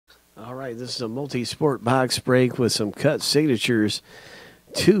All right, this is a multi-sport box break with some cut signatures.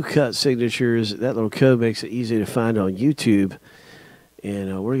 2 cut signatures. That little code makes it easy to find on YouTube.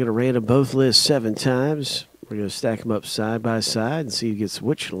 And we're going to random both lists 7 times. We're going to stack them up side by side and see who gets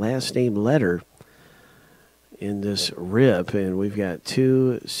which last name letter in this rip. And we've got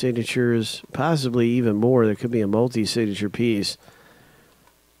 2 signatures, possibly even more. There could be a multi-signature piece.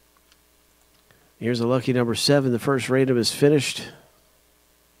 Here's a lucky number 7. The first random is finished.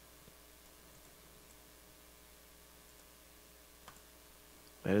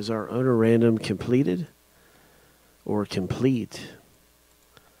 That is our owner random completed or complete.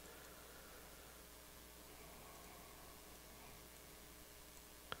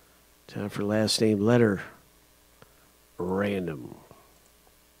 Time for last name letter random.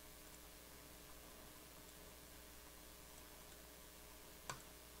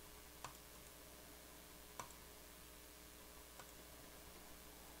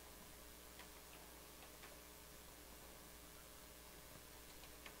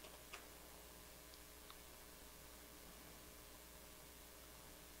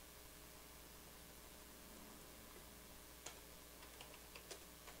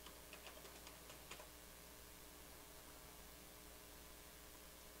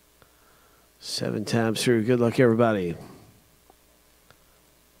 Seven times through. Good luck, everybody.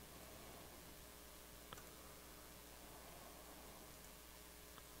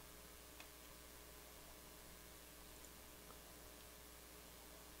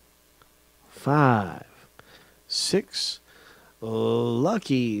 Five, 6,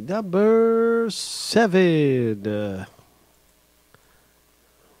 lucky number 7.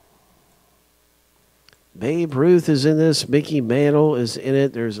 Babe Ruth is in this. Mickey Mantle is in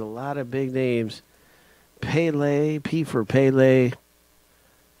it. There's a lot of big names. Pele, P for Pele.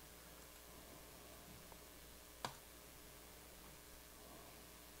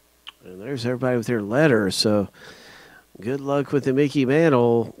 And there's everybody with their letter. So good luck with the Mickey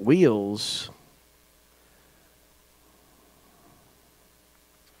Mantle wheels.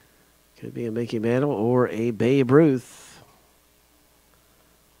 Could be a Mickey Mantle or a Babe Ruth.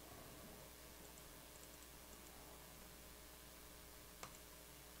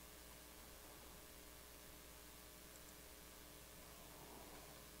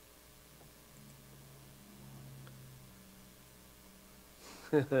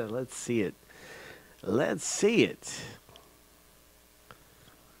 Let's see it. Let's see it.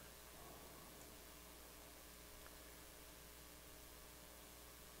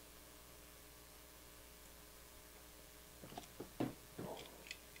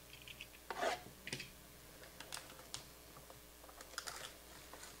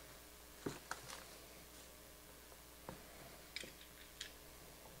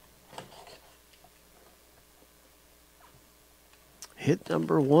 Hit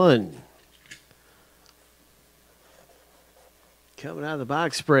number 1. Coming out of the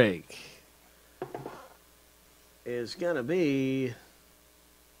box break is going to be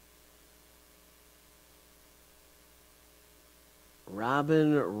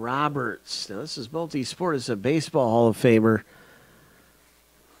Robin Roberts. Now, this is multi-sport. It's a baseball Hall of Famer.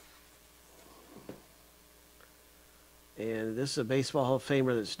 And this is a baseball Hall of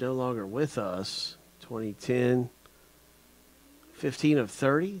Famer that's no longer with us. 2010. 15 of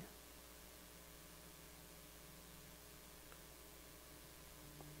 30.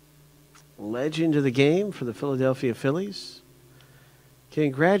 Legend of the game for the Philadelphia Phillies.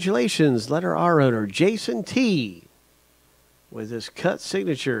 Congratulations, letter R owner, Jason T. with his cut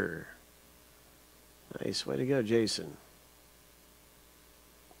signature. Nice way to go, Jason.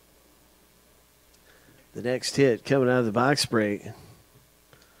 The next hit coming out of the box break.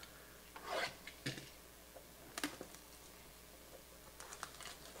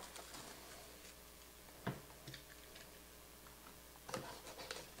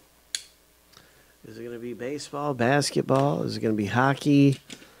 Is it going to be baseball, basketball? Is it going to be hockey?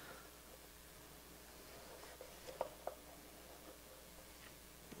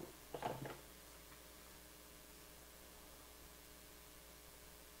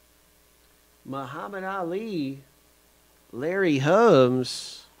 Muhammad Ali, Larry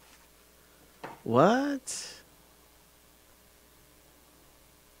Holmes. What?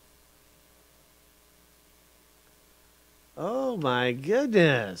 Oh my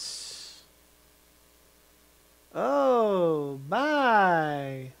goodness. Oh,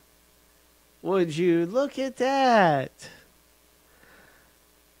 my. Would you look at that?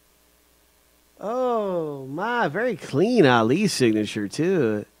 Oh, my. Very clean Ali signature,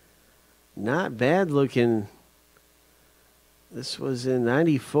 too. Not bad looking. This was in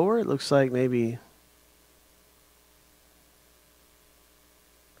 94. It looks like maybe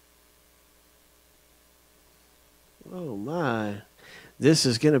This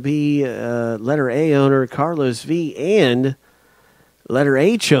is going to be letter A owner Carlos V and letter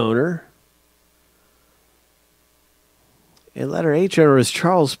H owner. And letter H owner is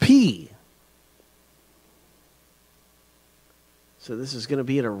Charles P. So this is going to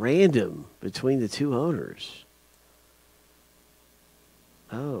be at a random between the two owners.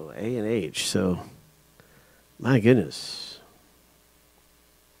 Oh, A and H. So, my goodness.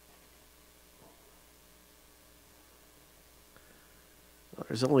 Well,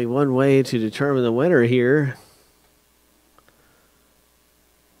 there's only one way to determine the winner here.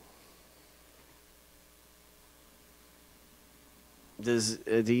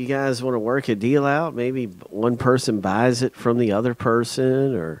 Do you guys want to work a deal out? Maybe one person buys it from the other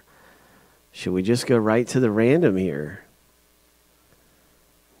person, or should we just go right to the random here?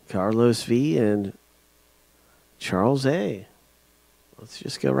 Carlos V and Charles A. Let's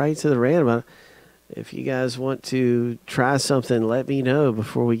just go right to the random. If you guys want to try something, let me know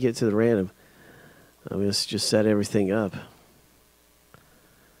before we get to the random. Let's just set everything up.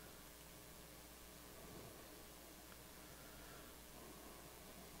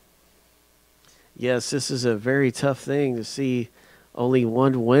 Yes, this is a very tough thing to see only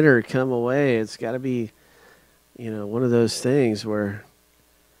one winner come away. It's got to be, one of those things where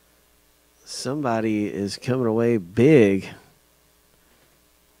somebody is coming away big.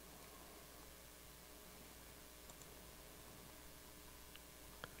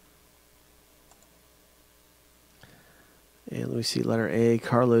 And let me see, letter A.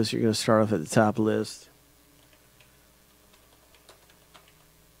 Carlos, you're going to start off at the top list.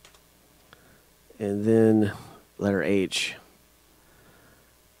 And then letter H,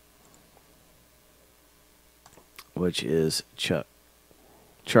 which is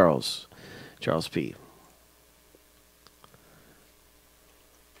Charles P.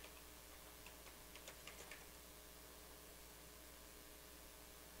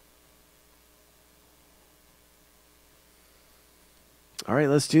 All right,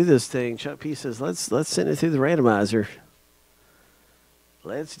 let's do this thing. Chuck P says, let's send it through the randomizer.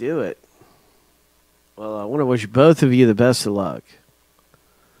 Let's do it. Well, I want to wish both of you the best of luck.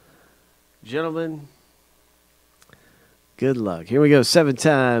 Gentlemen, good luck. Here we go, 7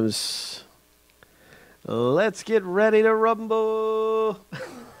 times. Let's get ready to rumble.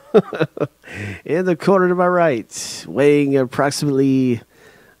 In the corner to my right, weighing approximately,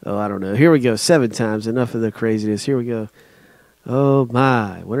 I don't know. Here we go, 7 times. Enough of the craziness. Here we go. Oh,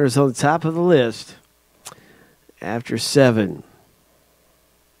 my. Winner's on the top of the list after 7.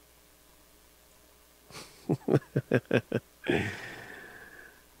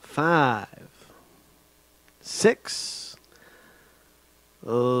 5, 6.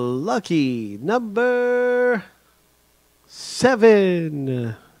 Lucky number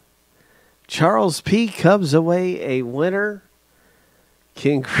 7. Charles P. comes away a winner.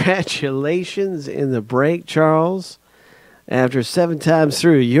 Congratulations in the break, Charles. After 7 times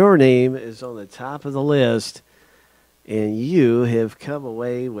through, your name is on the top of the list. And you have come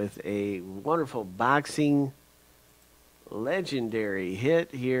away with a wonderful boxing legendary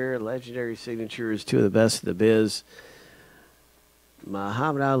hit here. Legendary signatures, 2 of the best in the biz.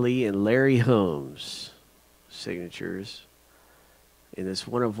 Muhammad Ali and Larry Holmes signatures in this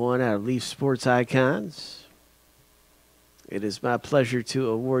 1-of-1 out of Leaf Sports Icons. It is my pleasure to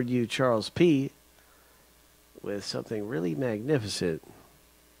award you, Charles P., with something really magnificent.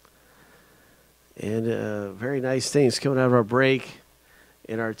 And very nice things coming out of our break.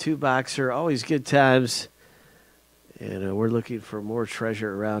 And our 2-boxer, always good times. And we're looking for more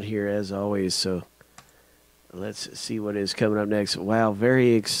treasure around here as always. So let's see what is coming up next. Wow,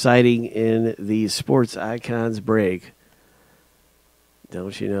 very exciting in the Sports Icons break.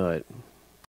 Don't you know it?